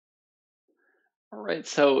All right,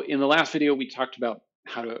 so in the last video, we talked about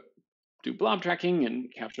how to do blob tracking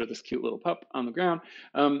and capture this cute little pup on the ground.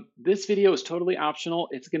 This video is totally optional.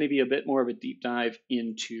 It's going to be a bit more of a deep dive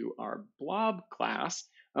into our blob class,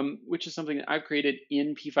 which is something that I've created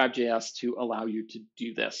in p5.js to allow you to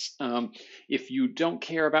do this. If you don't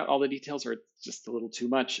care about all the details or it's just a little too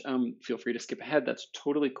much, feel free to skip ahead. That's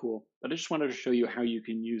totally cool. But I just wanted to show you how you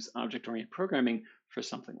can use object-oriented programming for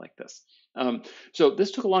something like this. So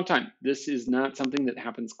this took a long time. This is not something that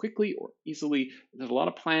happens quickly or easily. There's a lot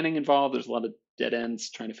of planning involved. There's a lot of dead ends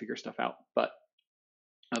trying to figure stuff out. But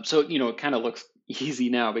so, it kind of looks easy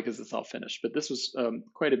now because it's all finished. But this was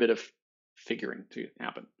quite a bit of figuring to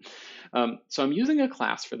happen. So I'm using a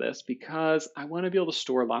class for this because I want to be able to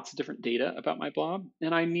store lots of different data about my blob,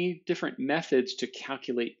 and I need different methods to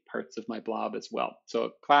calculate parts of my blob as well. So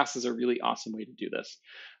a class is a really awesome way to do this.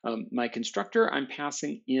 My constructor, I'm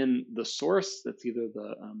passing in the source. That's either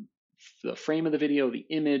the frame of the video, the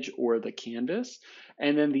image, or the canvas.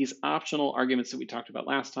 And then these optional arguments that we talked about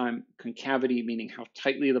last time, concavity, meaning how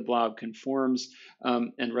tightly the blob conforms,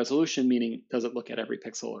 and resolution, meaning does it look at every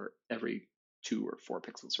pixel or every 2 or 4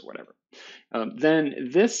 pixels or whatever.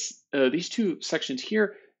 Then these two sections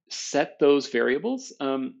here set those variables,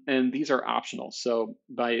 and these are optional. So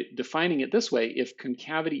by defining it this way, if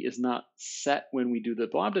concavity is not set when we do the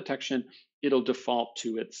blob detection, it'll default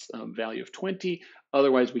to its value of 20.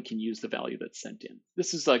 Otherwise, we can use the value that's sent in.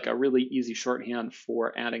 This is like a really easy shorthand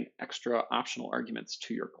for adding extra optional arguments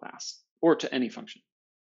to your class or to any function.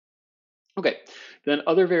 Okay, then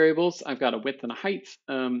other variables, I've got a width and a height,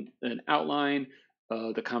 an outline,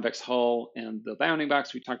 the convex hull, and the bounding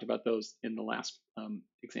box. We talked about those in the last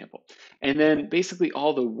example. And then basically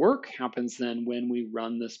all the work happens then when we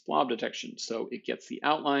run this blob detection. So it gets the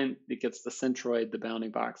outline, it gets the centroid, the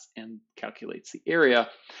bounding box, and calculates the area,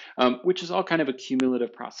 which is all kind of a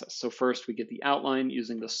cumulative process. So first we get the outline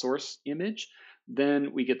using the source image,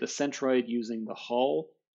 then we get the centroid using the hull,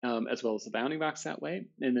 as well as the bounding box that way.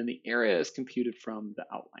 And then the area is computed from the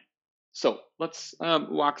outline. So let's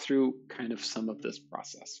walk through kind of some of this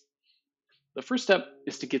process. The first step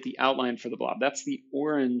is to get the outline for the blob. That's the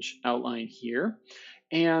orange outline here.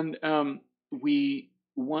 And we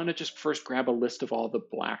want to just first grab a list of all the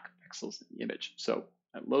black pixels in the image. So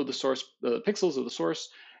I load the pixels of the source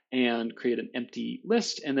and create an empty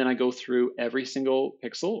list. And then I go through every single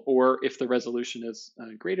pixel, or if the resolution is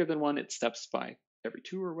greater than 1, it steps by every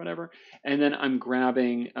 2 or whatever. And then I'm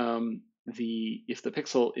grabbing if the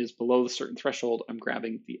pixel is below a certain threshold, I'm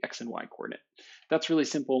grabbing the X and Y coordinate. That's really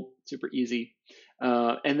simple, super easy.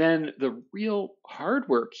 And then the real hard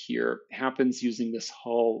work here happens using this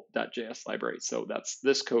hull.js library. So that's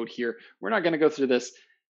this code here. We're not going to go through this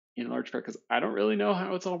in large part because I don't really know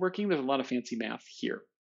how it's all working. There's a lot of fancy math here.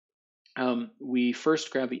 We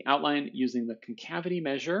first grab the outline using the concavity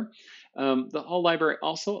measure. The hull library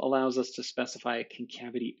also allows us to specify a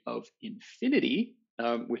concavity of infinity,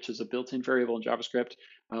 which is a built-in variable in JavaScript.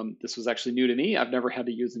 This was actually new to me. I've never had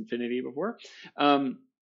to use infinity before.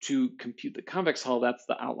 To compute the convex hull, that's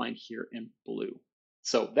the outline here in blue.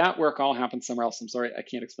 So that work all happens somewhere else. I'm sorry, I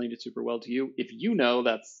can't explain it super well to you. If you know,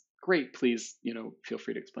 that's great. Please, feel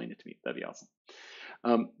free to explain it to me. That'd be awesome.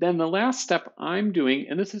 Then the last step I'm doing,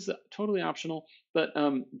 and this is totally optional, but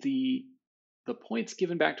the points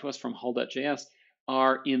given back to us from hull.js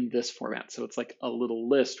are in this format. So it's like a little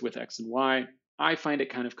list with X and Y. I find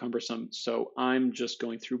it kind of cumbersome, so I'm just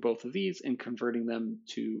going through both of these and converting them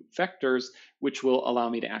to vectors, which will allow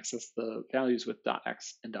me to access the values with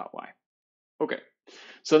 .x and .y. Okay,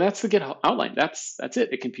 so that's the get outline. That's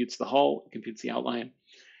it. It computes the hull, it computes the outline.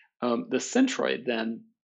 The centroid then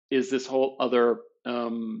is this whole other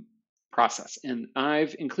process. And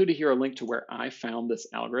I've included here a link to where I found this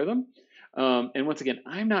algorithm. And once again,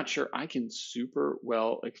 I'm not sure I can super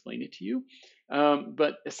well explain it to you.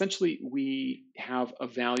 But essentially, we have a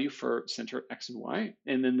value for center X and Y,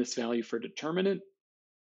 and then this value for determinant.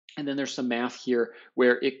 And then there's some math here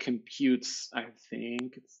where it computes, I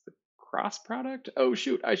think it's the cross product. Oh,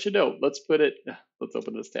 shoot, I should know. Let's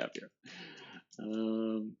open this tab here.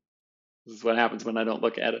 This is what happens when I don't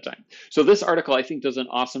look at a time. So this article, I think, does an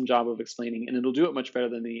awesome job of explaining, and it'll do it much better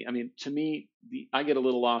than me. I mean, to me, I get a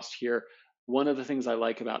little lost here. One of the things I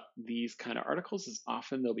like about these kind of articles is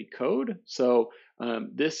often there'll be code. So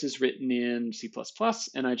this is written in C++,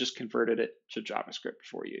 and I just converted it to JavaScript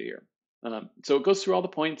for you here. So it goes through all the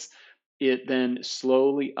points. It then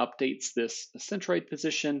slowly updates this centroid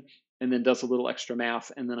position, and then does a little extra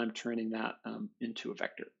math, and then I'm turning that into a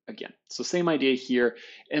vector again. So same idea here,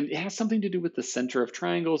 and it has something to do with the center of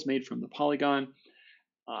triangles made from the polygon.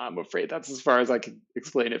 I'm afraid that's as far as I can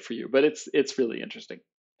explain it for you, but it's really interesting.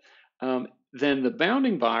 Then the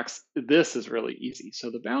bounding box, this is really easy.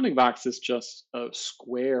 So the bounding box is just a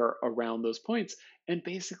square around those points. And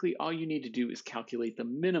basically all you need to do is calculate the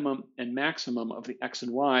minimum and maximum of the x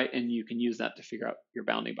and y, and you can use that to figure out your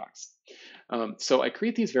bounding box. So I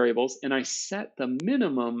create these variables and I set the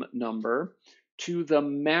minimum number to the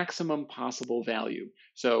maximum possible value.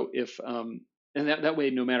 So if, and that way,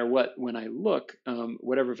 no matter what, when I look,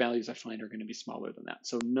 whatever values I find are going to be smaller than that.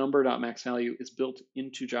 So number.maxValue is built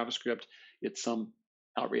into JavaScript. It's some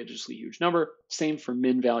outrageously huge number. Same for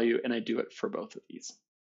min value, and I do it for both of these.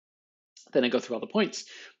 Then I go through all the points.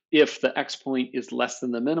 If the x point is less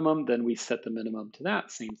than the minimum, then we set the minimum to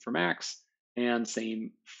that. Same for max, and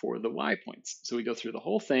same for the y points. So we go through the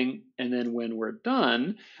whole thing, and then when we're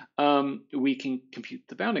done, we can compute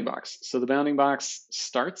the bounding box. So the bounding box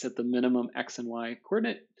starts at the minimum x and y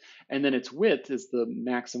coordinate, and then its width is the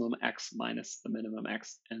maximum x minus the minimum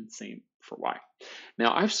x, and same for y.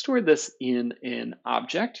 Now I've stored this in an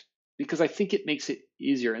object because I think it makes it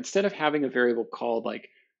easier. Instead of having a variable called like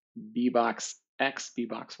bbox x,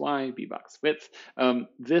 bbox y, bbox width.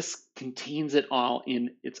 This contains it all in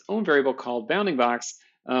its own variable called bounding box,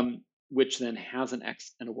 which then has an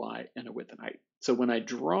x and a y and a width and height. So when I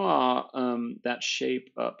draw that shape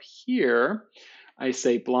up here, I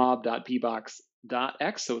say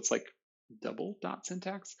blob.bbox.x, so it's like double dot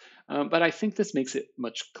syntax. But I think this makes it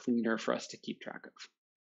much cleaner for us to keep track of.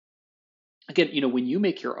 Again, when you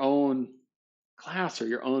make your own class or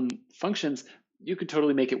your own functions, you could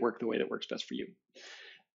totally make it work the way that works best for you.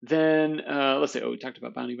 Then let's say, we talked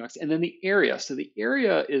about bounding box, and then the area. So the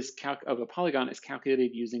area of a polygon is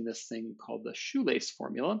calculated using this thing called the shoelace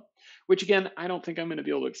formula, which again, I don't think I'm going to be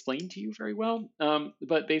able to explain to you very well.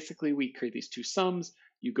 But basically, we create these two sums.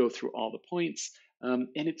 You go through all the points, and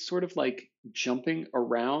it's sort of like jumping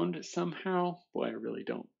around somehow. Boy, I really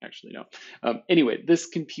don't actually know. Anyway, this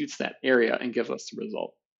computes that area and gives us the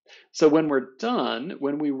result. So when we're done,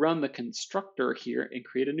 when we run the constructor here and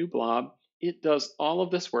create a new blob, it does all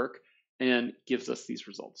of this work and gives us these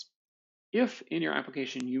results. If in your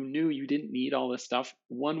application you knew you didn't need all this stuff,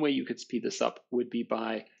 one way you could speed this up would be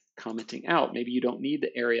by commenting out. Maybe you don't need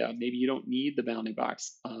the area. Maybe you don't need the bounding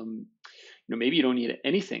box. Maybe you don't need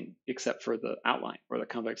anything except for the outline or the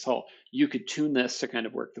convex hull. You could tune this to kind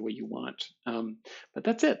of work the way you want. But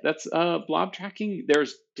that's it. That's blob tracking.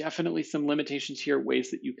 There's definitely some limitations here,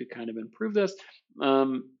 ways that you could kind of improve this.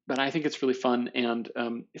 But I think it's really fun, and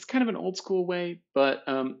it's kind of an old school way. But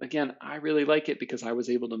again, I really like it because I was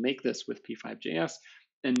able to make this with p5.js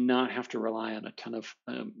and not have to rely on a ton of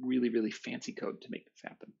really, really fancy code to make this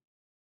happen.